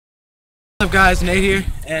What's up guys, Nate here,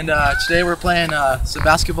 and today we're playing some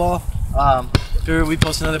basketball. Figured we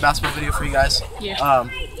post another basketball video for you guys. Yeah.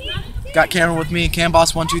 Got Cameron with me,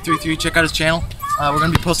 CamBoss1233. Check out his channel. We're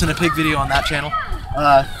gonna be posting a pig video on that channel.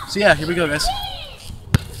 So yeah, here we go, guys.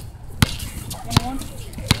 One-on-one?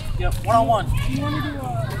 Yep, one-on-one. You want to do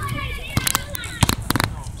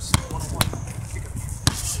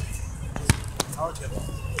I'll let you have ball.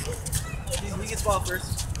 He gets ball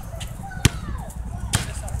first.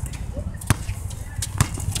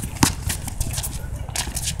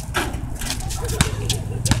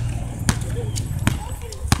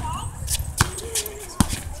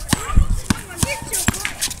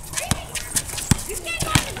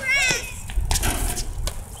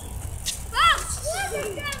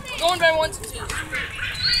 going by ones and twos?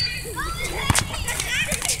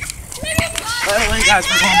 By the way, guys,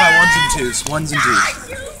 we're going by ones and twos. Ones and twos.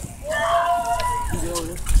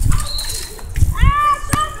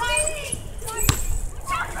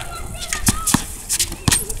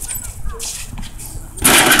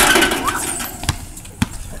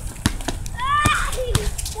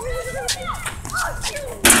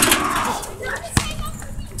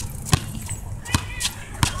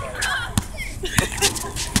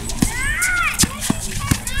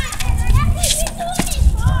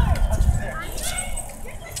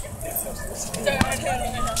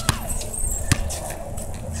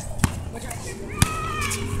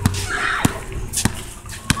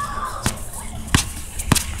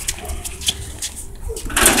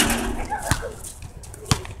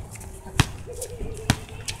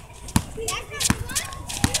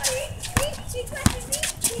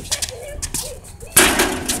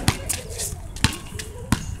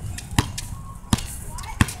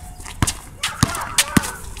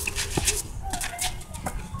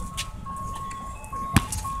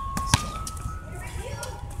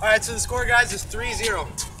 Alright, so the score, guys, is 3-0.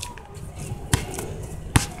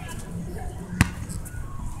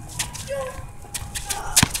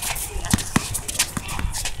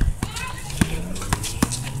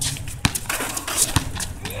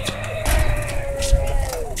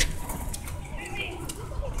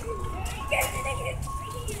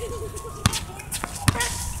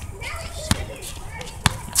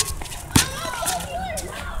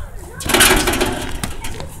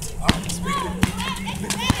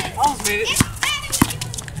 Almost made it.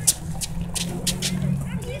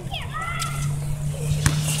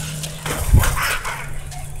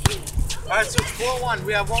 Alright, so it's 4-1.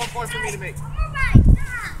 We have 1 point for me to make.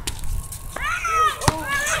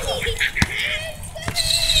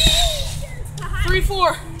 Three,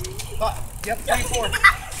 four. Yep, 3-4.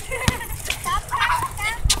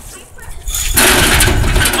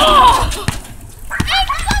 Oh!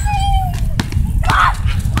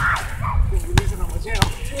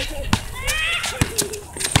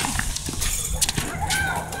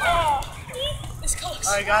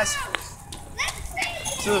 Alright guys,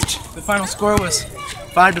 so the final score was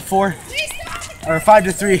 5-4, or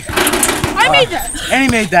 5-3. I made that! And he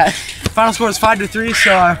made that. Final score was 5-3,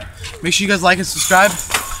 so make sure you guys like and subscribe,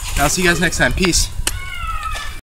 and I'll see you guys next time. Peace.